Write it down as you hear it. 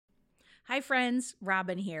Hi, friends.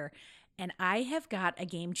 Robin here, and I have got a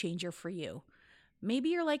game changer for you. Maybe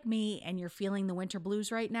you're like me and you're feeling the winter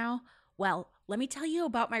blues right now. Well, let me tell you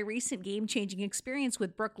about my recent game changing experience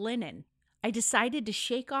with Brooklinen. I decided to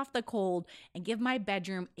shake off the cold and give my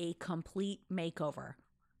bedroom a complete makeover.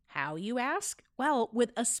 How, you ask? Well,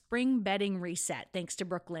 with a spring bedding reset, thanks to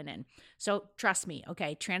Brooklinen. So trust me,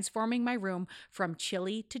 okay, transforming my room from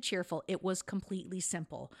chilly to cheerful, it was completely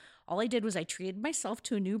simple. All I did was I treated myself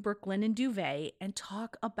to a new Brooklinen duvet and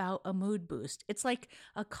talk about a mood boost. It's like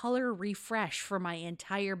a color refresh for my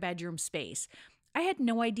entire bedroom space. I had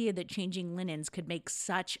no idea that changing linens could make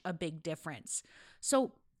such a big difference.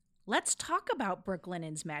 So let's talk about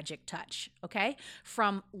Brooklinen's magic touch, okay?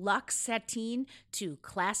 From luxe sateen to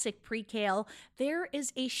classic percale, there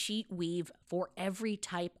is a sheet weave for every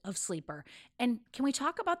type of sleeper. And can we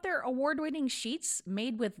talk about their award-winning sheets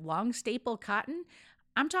made with long staple cotton?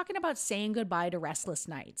 I'm talking about saying goodbye to restless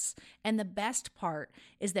nights. And the best part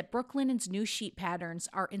is that Brooklinen's new sheet patterns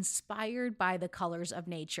are inspired by the colors of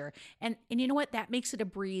nature. And you know what? That makes it a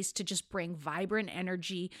breeze to just bring vibrant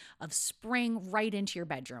energy of spring right into your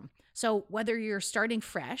bedroom. So whether you're starting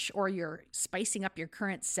fresh or you're spicing up your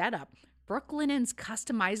current setup, Brooklinen's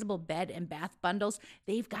customizable bed and bath bundles,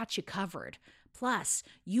 they've got you covered. Plus,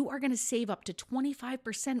 you are going to save up to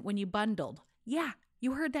 25% when you bundled. Yeah,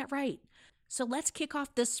 you heard that right. So let's kick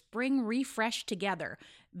off this spring refresh together.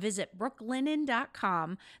 Visit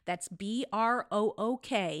brooklinen.com. That's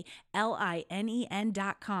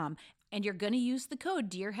BROOKLINEN.com. And you're going to use the code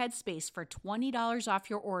DearHeadspace for $20 off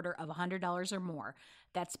your order of $100 or more.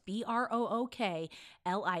 That's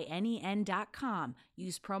BROOKLINEN.com.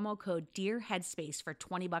 Use promo code DearHeadspace for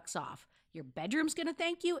 $20 off. Your bedroom's going to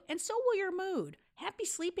thank you, and so will your mood. Happy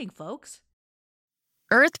sleeping, folks.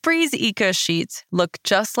 EarthBreeze Eco Sheets look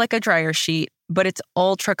just like a dryer sheet, but it's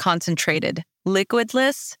ultra concentrated,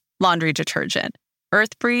 liquidless laundry detergent.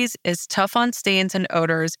 EarthBreeze is tough on stains and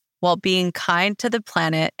odors while being kind to the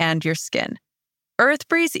planet and your skin.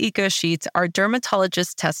 EarthBreeze Eco Sheets are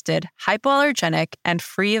dermatologist tested, hypoallergenic, and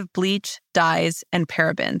free of bleach, dyes, and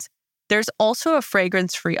parabens. There's also a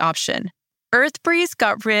fragrance-free option. EarthBreeze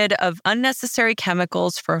got rid of unnecessary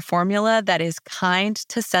chemicals for a formula that is kind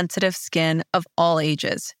to sensitive skin of all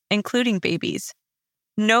ages, including babies.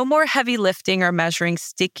 No more heavy lifting or measuring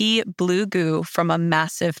sticky blue goo from a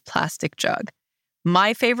massive plastic jug.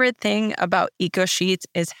 My favorite thing about Eco Sheets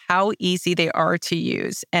is how easy they are to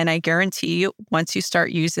use, and I guarantee you, once you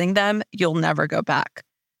start using them, you'll never go back.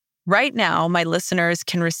 Right now, my listeners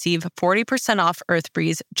can receive 40% off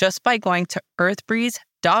EarthBreeze just by going to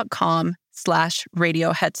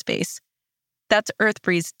earthbreeze.com/Radio Headspace. That's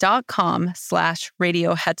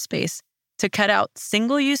earthbreeze.com/Radio Headspace to cut out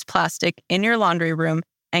single-use plastic in your laundry room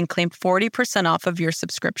and claim 40% off of your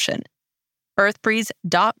subscription.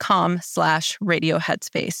 earthbreeze.com/Radio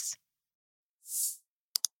Headspace.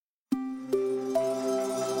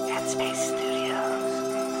 Headspace Studios.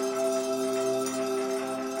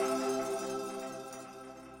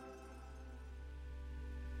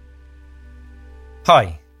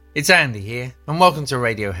 Hi, it's Andy here, and welcome to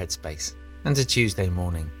Radio Headspace, and to Tuesday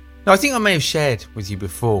morning. Now, I think I may have shared with you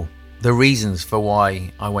before the reasons for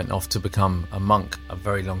why I went off to become a monk a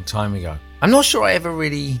very long time ago. I'm not sure I ever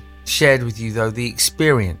really shared with you, though, the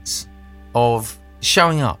experience of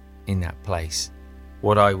showing up in that place,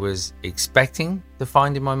 what I was expecting to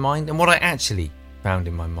find in my mind, and what I actually found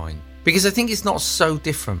in my mind. Because I think it's not so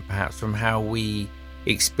different, perhaps, from how we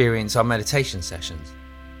experience our meditation sessions.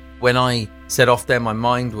 When I set off there, my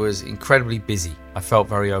mind was incredibly busy. I felt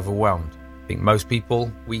very overwhelmed. I think most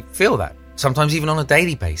people, we feel that, sometimes even on a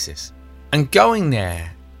daily basis. And going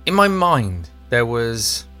there, in my mind, there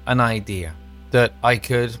was an idea that I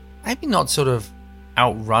could maybe not sort of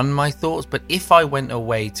outrun my thoughts, but if I went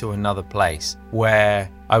away to another place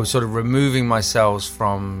where I was sort of removing myself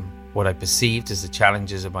from what I perceived as the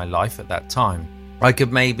challenges of my life at that time, I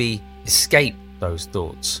could maybe escape those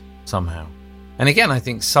thoughts somehow. And again, I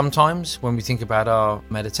think sometimes when we think about our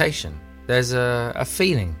meditation, there's a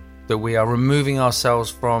feeling that we are removing ourselves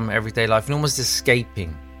from everyday life and almost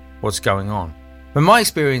escaping what's going on. But my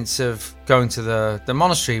experience of going to the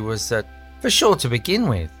monastery was that, for sure, to begin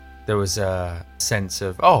with, there was a sense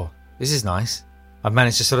of, oh, this is nice. I've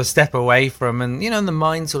managed to sort of step away from, and the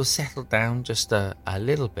mind sort of settled down just a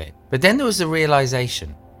little bit. But then there was the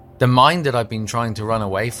realization, the mind that I've been trying to run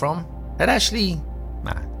away from had actually,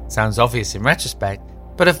 sounds obvious in retrospect,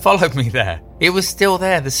 but it followed me there. It was still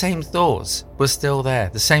there. The same thoughts were still there.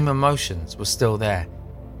 The same emotions were still there.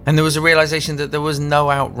 And there was a realization that there was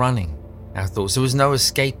no outrunning our thoughts. There was no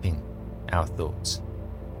escaping our thoughts.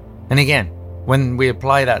 And again, When we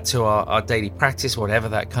apply that to our daily practice, whatever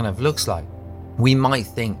that kind of looks like, we might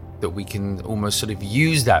think that we can almost sort of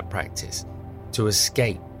use that practice to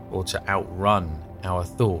escape or to outrun our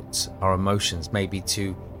thoughts, our emotions, maybe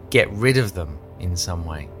to get rid of them in some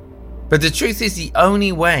way. But the truth is, the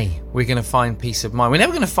only way we're going to find peace of mind, we're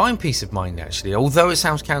never going to find peace of mind actually, although it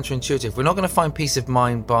sounds counterintuitive, we're not going to find peace of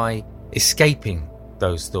mind by escaping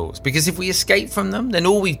those thoughts. Because if we escape from them, then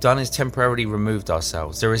all we've done is temporarily removed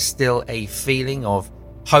ourselves. There is still a feeling of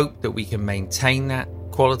hope that we can maintain that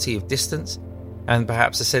quality of distance, and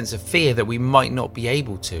perhaps a sense of fear that we might not be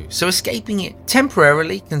able to. So escaping it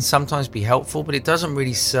temporarily can sometimes be helpful, but it doesn't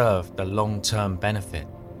really serve the long-term benefit.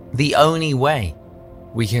 The only way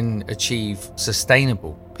we can achieve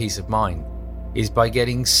sustainable peace of mind is by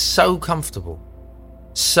getting so comfortable,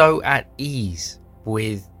 so at ease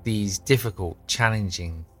with these difficult,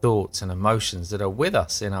 challenging thoughts and emotions that are with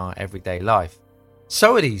us in our everyday life.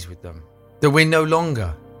 So at ease with them that we're no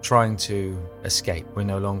longer trying to escape. We're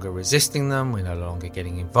no longer resisting them. We're no longer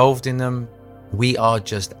getting involved in them. We are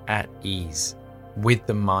just at ease with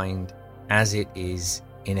the mind as it is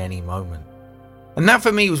in any moment. And that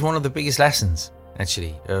for me was one of the biggest lessons,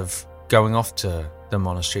 actually, of going off to the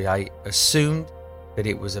monastery. I assumed that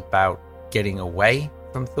it was about getting away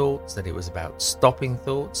from thoughts, that it was about stopping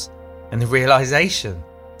thoughts, and the realization,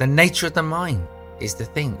 the nature of the mind is the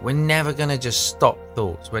thing. We're never going to just stop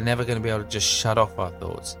thoughts. We're never going to be able to just shut off our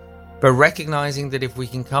thoughts. But recognizing that if we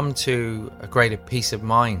can come to a greater peace of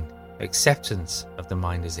mind, acceptance of the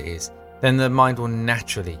mind as it is, then the mind will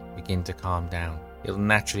naturally begin to calm down. It'll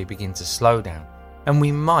naturally begin to slow down. And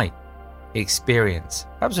we might experience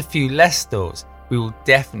perhaps a few less thoughts. We will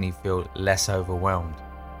definitely feel less overwhelmed.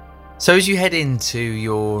 So as you head into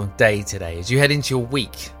your day today, as you head into your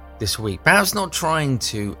week this week, perhaps not trying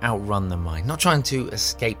to outrun the mind, not trying to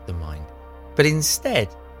escape the mind, but instead,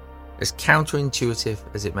 as counterintuitive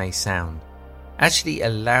as it may sound, actually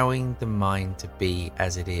allowing the mind to be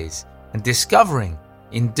as it is and discovering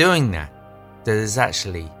in doing that there's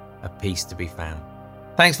actually a peace to be found.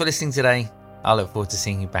 Thanks for listening today. I look forward to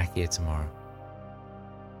seeing you back here tomorrow.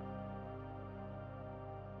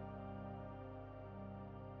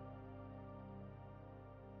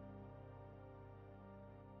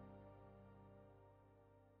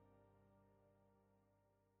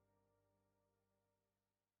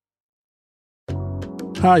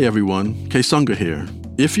 Hi everyone, Kesunga here.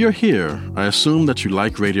 If you're here, I assume that you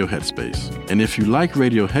like Radio Headspace. And if you like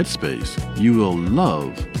Radio Headspace, you will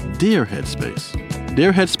love Dear Headspace.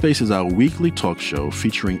 Dear Headspace is our weekly talk show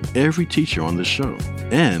featuring every teacher on the show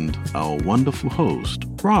and our wonderful host,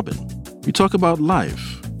 Robin. We talk about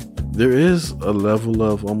life. There is a level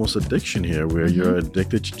of almost addiction here where you're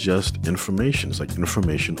addicted to just information. It's like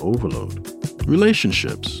information overload.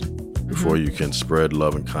 Relationships. Before you can spread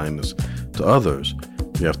love and kindness to others,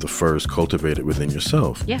 you have to first cultivate it within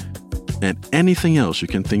yourself. Yeah. And anything else you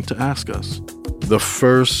can think to ask us. The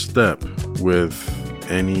first step with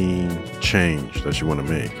any change that you want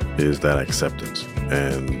to make is that acceptance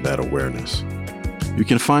and that awareness. You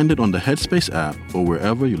can find it on the Headspace app or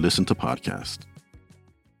wherever you listen to podcasts.